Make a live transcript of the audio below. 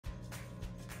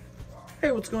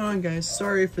Hey, what's going on, guys?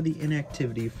 Sorry for the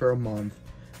inactivity for a month.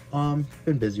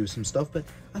 Been busy with some stuff, but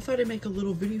I thought I'd make a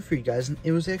little video for you guys, and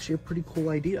it was actually a pretty cool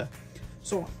idea.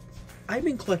 So, I've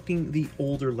been collecting the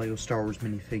older LEGO Star Wars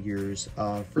minifigures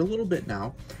for a little bit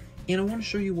now, and I want to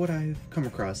show you what I've come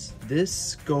across.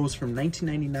 This goes from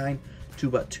 1999 to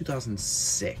about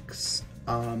 2006.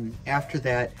 After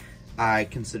that, I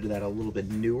consider that a little bit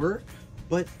newer,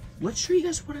 but let's show you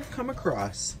guys what I've come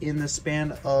across in the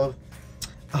span of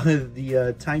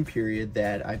the time period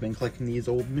that I've been collecting these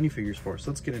old minifigures for.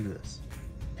 So let's get into this.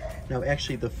 Now,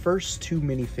 actually, the first two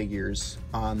minifigures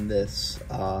on this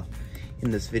in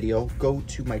this video go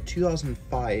to my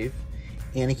 2005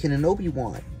 Anakin and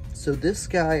Obi-Wan. So this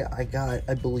guy I got,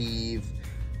 I believe,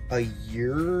 a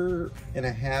year and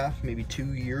a half, maybe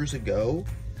 2 years ago,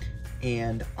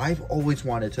 and I've always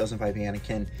wanted 2005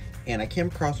 Anakin. And I came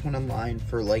across one online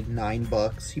for like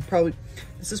 $9.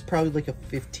 This is probably like a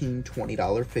 $15,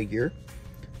 $20 figure,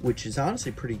 which is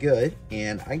honestly pretty good.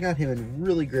 And I got him in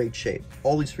really great shape.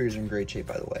 All these figures are in great shape,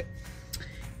 by the way.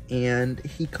 And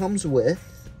he comes with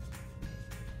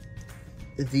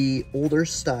the older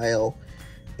style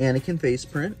Anakin face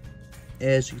print.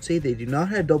 As you can see, they do not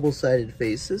have double-sided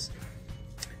faces.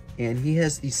 And he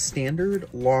has the standard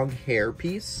long hair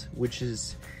piece, which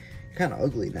is kind of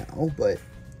ugly now, but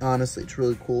honestly, it's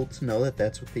really cool to know that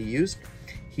that's what they used.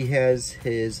 He has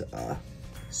his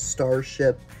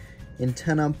starship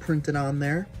antenna printed on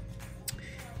there.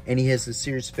 And he has the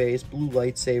Sears face, blue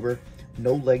lightsaber,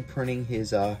 no leg printing,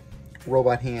 his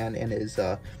robot hand, and his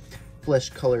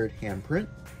flesh-colored handprint.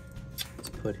 Let's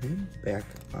put him back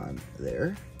on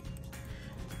there.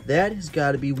 That has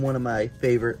got to be one of my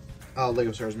favorite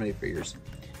LEGO Star Wars minifigures.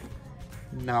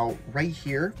 Now, right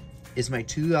here is my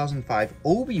 2005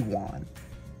 Obi-Wan.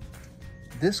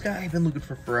 This guy I've been looking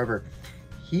for forever.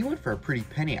 He went for a pretty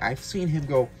penny. I've seen him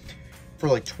go for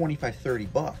like 25, 30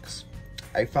 bucks.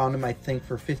 I found him, I think,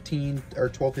 for 15 or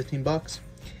 12, 15 bucks.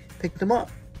 Picked him up.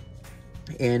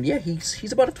 And yeah,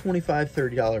 he's about a $25,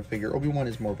 $30 figure. Obi-Wan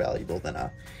is more valuable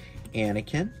than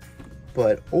Anakin.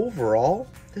 But overall,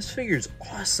 this figure is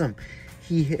awesome.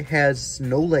 He has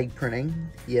no leg printing.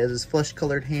 He has his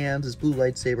flesh-colored hands, his blue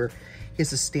lightsaber. He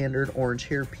has a standard orange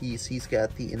hair piece. He's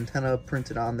got the antenna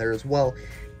printed on there as well.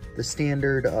 The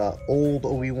standard old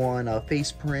Obi-Wan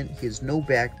face print. He has no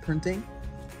back printing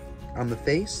on the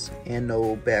face and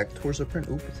no back torso print.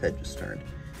 Oop, his head just turned.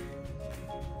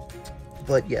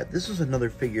 But yeah, this is another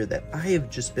figure that I have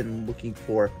just been looking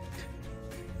for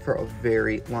a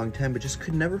very long time, but just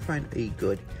could never find a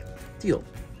good deal.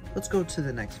 Let's go to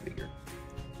the next figure.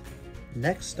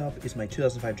 Next up is my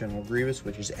 2005 General Grievous,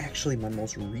 which is actually my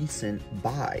most recent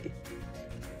buy.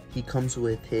 He comes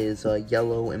with his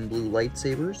yellow and blue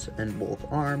lightsabers and both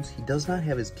arms. He does not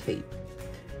have his cape,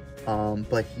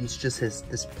 but he's just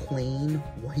this plain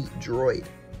white droid.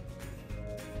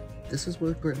 This is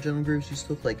what General Grievous used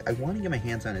to look like. I want to get my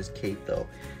hands on his cape though,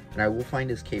 and I will find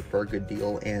his cape for a good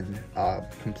deal and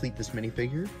complete this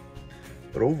minifigure.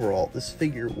 But overall, this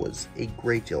figure was a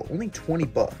great deal. Only 20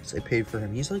 bucks I paid for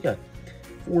him. He's like a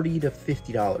 $40 to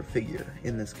 $50 figure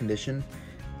in this condition,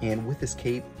 and with his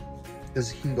cape,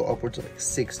 he can go upwards of like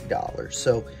 $60.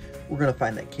 So we're gonna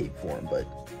find that cape for him. But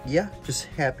yeah, just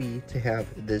happy to have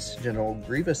this General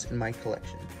Grievous in my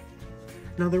collection.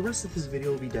 Now the rest of this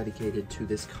video will be dedicated to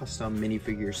this custom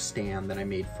minifigure stand that I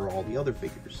made for all the other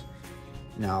figures.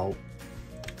 Now,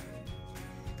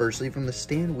 firstly, from the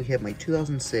stand, we have my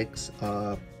 2006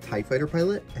 TIE Fighter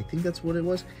pilot. I think that's what it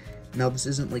was. Now, this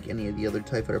isn't like any of the other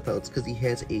TIE Fighter pilots because he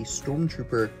has a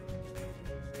Stormtrooper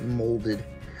molded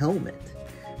helmet.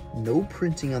 No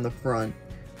printing on the front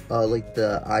like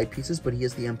the eyepieces, but he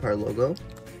has the Empire logo.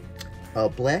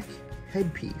 Black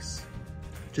headpiece.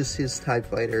 Just his TIE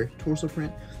Fighter torso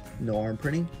print. No arm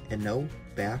printing and no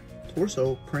back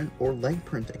torso print or leg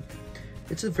printing.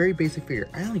 It's a very basic figure.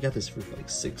 I only got this for like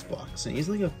 $6, and he's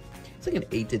like it's like an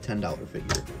 $8 to $10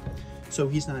 figure. So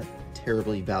he's not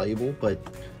terribly valuable, but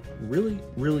really,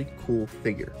 really cool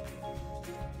figure.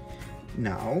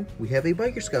 Now we have a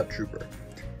Biker Scout Trooper.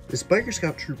 This Biker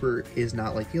Scout Trooper is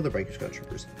not like the other Biker Scout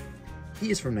Troopers.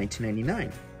 He is from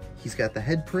 1999. He's got the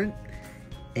head print,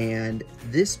 and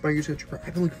this Biker Scout Trooper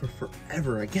I've been looking for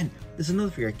forever. Again, this is another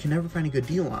figure I can never find a good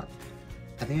deal on.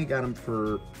 I think I got him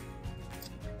for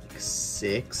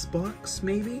 $6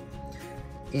 maybe,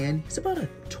 and he's about a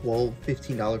 $12,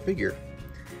 $15 figure,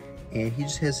 and he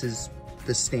just has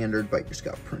the standard Biker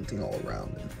Scout printing all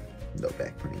around, and no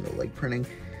back printing, no leg printing,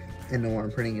 and no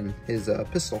arm printing in his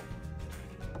pistol.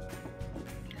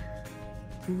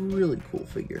 Really cool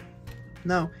figure.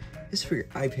 Now, this figure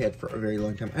I've had for a very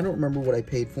long time. I don't remember what I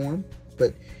paid for him,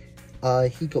 but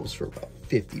He goes for about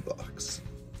 50 bucks.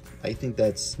 I think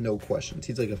that's no questions.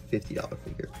 He's like a $50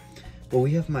 figure. But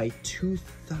we have my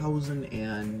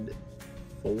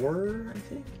 2004, I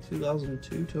think,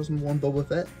 2002, 2001 Boba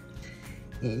Fett.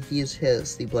 And he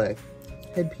has the black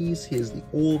headpiece. He has the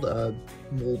old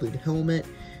molded helmet.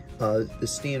 The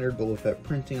standard Boba Fett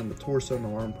printing on the torso,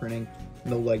 no arm printing,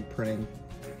 no leg printing.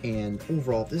 And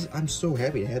overall, I'm so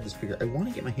happy to have this figure. I want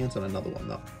to get my hands on another one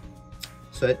though.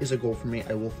 So that is a goal for me.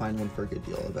 I will find one for a good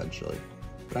deal eventually.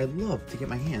 But I'd love to get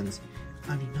my hands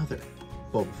on another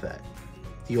Boba Fett.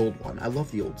 The old one. I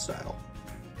love the old style.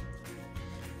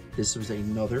 This was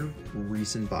another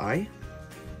recent buy.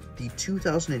 The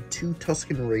 2002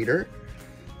 Tusken Raider.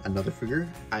 Another figure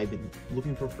I've been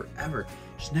looking for forever.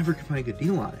 Just never could find a good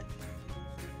deal on it.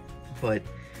 But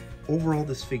overall,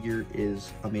 this figure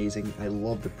is amazing. I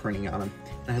love the printing on him.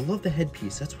 And I love the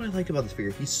headpiece. That's what I like about this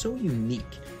figure. He's so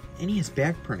unique. And he has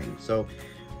back printing. So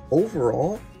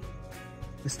overall,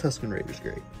 this Tusken Raider is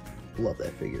great. Love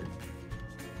that figure.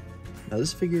 Now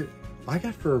this figure, I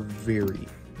got for a very,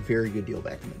 very good deal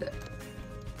back in the day.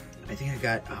 I think I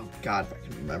got, oh God, if I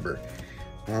can remember,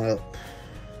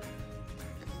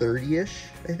 30-ish,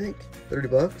 I think, 30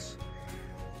 bucks.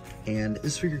 And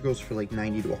this figure goes for like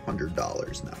 $90 to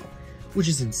 $100 now, which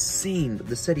is insane.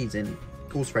 The set he's in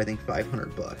goes for, I think,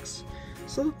 500 bucks.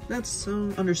 So that's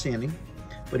understanding.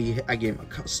 But I gave him a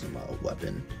custom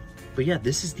weapon. But yeah,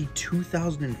 this is the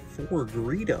 2004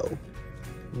 Greedo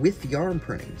with the arm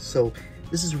printing. So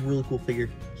this is a really cool figure.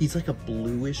 He's like a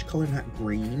bluish color, not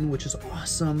green, which is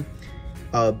awesome.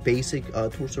 Basic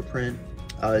torso print,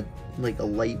 like a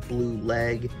light blue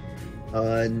leg,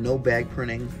 no bag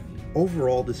printing.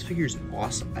 Overall, this figure is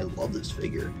awesome. I love this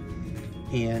figure.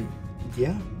 And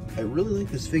yeah, I really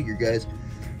like this figure, guys.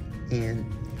 And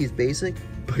he's basic,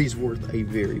 but he's worth a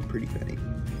very pretty penny.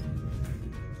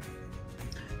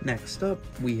 Next up,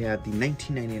 we have the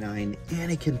 1999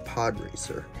 Anakin Pod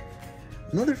Racer.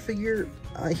 Another figure,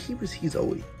 he's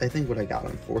always, I think what I got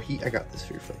him for, I got this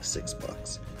figure for like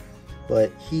 $6.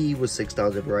 But he was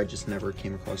 $6 everywhere. I just never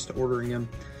came across to ordering him.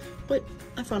 But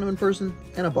I found him in person,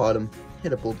 and I bought him.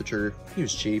 Hit a pull the trigger. He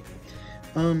was cheap.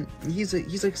 He's like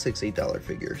 $6, $8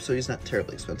 figure, so he's not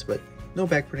terribly expensive, but no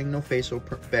back printing, no facial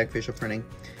printing.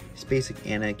 He's basic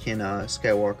Anakin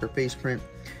Skywalker face print.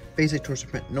 Basic torso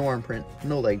print, no arm print,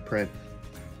 no leg print.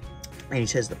 And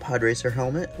he has the Pod Racer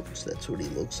helmet, which that's what he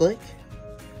looks like.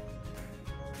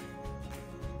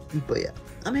 But yeah,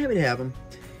 I'm happy to have him.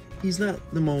 He's not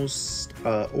the most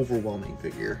overwhelming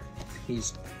figure.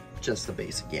 He's just the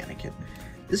basic Anakin.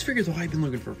 This figure is what I've been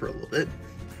looking for a little bit.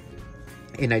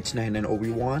 A 1999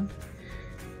 Obi-Wan.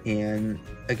 And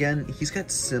again, he's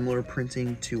got similar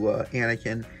printing to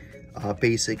Anakin.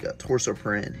 Basic torso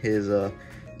print, his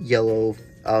yellow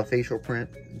facial print,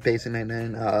 basic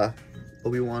 99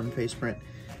 Obi-Wan face print,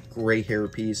 gray hair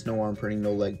piece, no arm printing,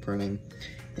 no leg printing,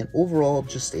 and overall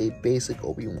just a basic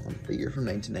Obi-Wan figure from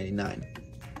 1999.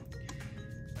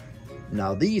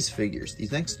 Now these figures,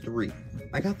 these next three,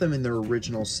 I got them in their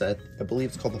original set. I believe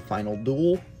it's called the Final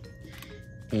Duel,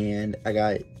 and I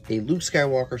got a Luke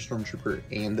Skywalker Stormtrooper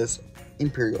and this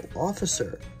Imperial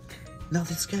officer. Now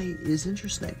this guy is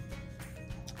interesting.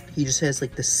 He just has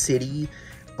like the city,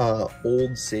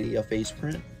 old city, a face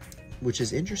print, which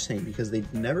is interesting because they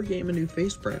never gave him a new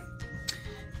face print.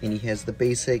 And he has the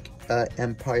basic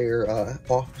Empire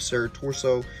officer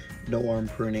torso, no arm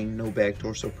printing, no back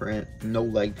torso print, no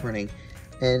leg printing,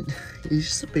 and he's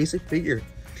just a basic figure.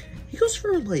 He goes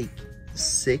for like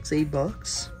 $6,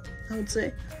 $8, I would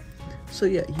say. So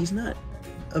yeah, he's not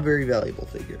a very valuable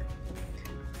figure.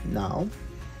 Now,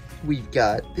 we've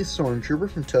got this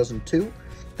Stormtrooper from 2002.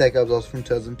 That guy was also from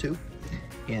 2002.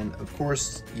 And of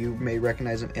course, you may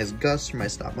recognize him as Gus from my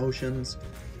stop motions.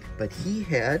 But he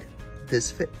had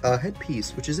this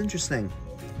headpiece, which is interesting.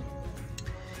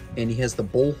 And he has the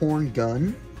bullhorn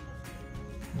gun,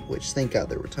 which thank God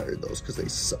they retired those because they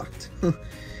sucked.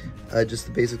 Just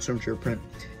the basic Stormtrooper print.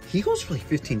 He goes for like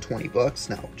 15, 20 bucks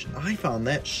now, which I found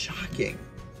that shocking.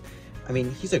 I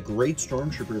mean, he's a great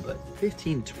Stormtrooper, but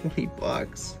 15, 20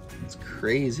 bucks. It's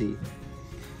crazy.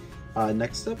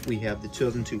 Next up, we have the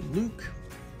 2002 Luke.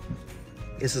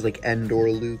 This is like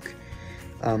Endor Luke.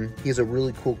 He has a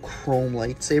really cool chrome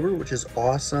lightsaber, which is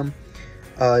awesome.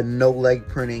 No leg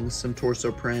printing, some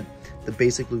torso print, the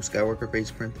basic Luke Skywalker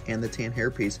face print, and the tan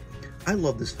hairpiece. I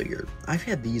love this figure. I've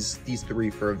had these three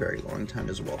for a very long time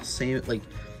as well. Same, like,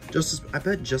 I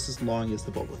bet just as long as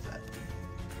the Boba Fett.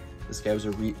 This guy was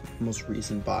a most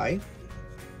recent buy.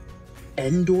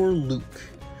 Endor Luke.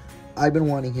 I've been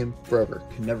wanting him forever.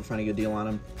 Could never find a good deal on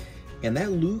him. And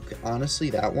that Luke, honestly,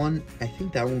 that one, I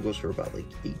think that one goes for about like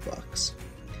 $8.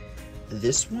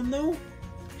 This one though,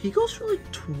 he goes for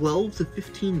like $12 to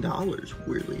 $15,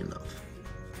 weirdly enough.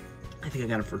 I think I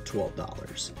got it for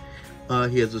 $12.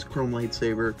 He has this chrome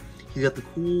lightsaber. He's got the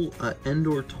cool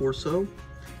Endor torso.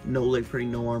 No leg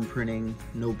printing, no arm printing,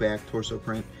 no back torso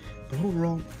print. But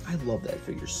overall, I love that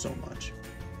figure so much.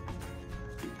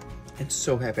 And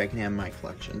so happy I can have in my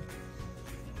collection.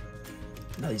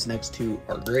 Now these next two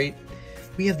are great.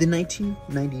 We have the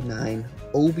 1999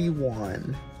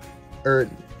 Obi-Wan. Or,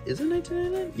 is it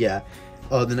 1999? Yeah.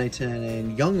 The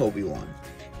 1999 Young Obi-Wan.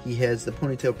 He has the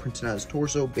ponytail printed on his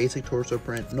torso, basic torso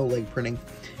print, no leg printing,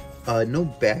 no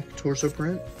back torso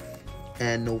print,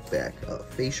 and no back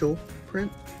facial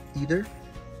print either.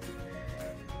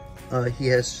 He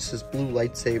has just his blue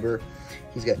lightsaber.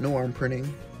 He's got no arm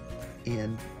printing,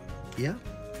 and yeah.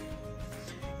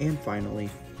 And finally,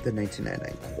 the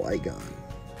 1999 Qui-Gon.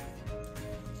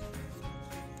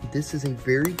 This is a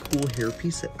very cool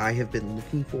hairpiece that I have been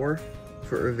looking for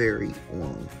a very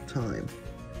long time.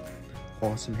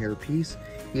 Awesome hairpiece.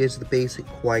 He has the basic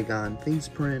Qui-Gon face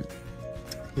print,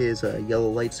 his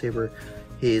yellow lightsaber,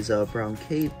 his brown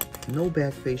cape, no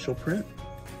back facial print,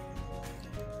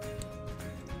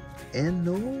 and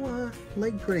no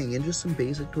leg printing, and just some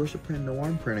basic torso print, no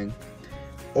arm printing.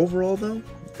 Overall though,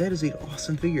 that is an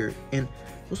awesome figure, and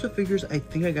most of the figures I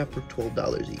think I got for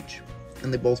 $12 each,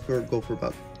 and they both go for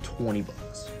about 20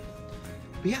 bucks.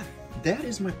 But yeah, that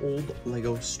is my old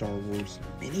Lego Star Wars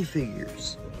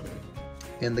minifigures.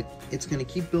 And it's gonna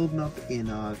keep building up in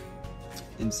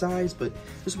size, but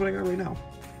this is what I got right now.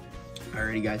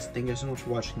 Alrighty guys, thank you guys so much for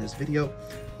watching this video.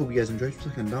 Hope you guys enjoyed.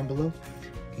 Click on down below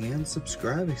and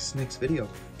subscribe to this next video.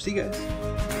 See you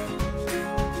guys.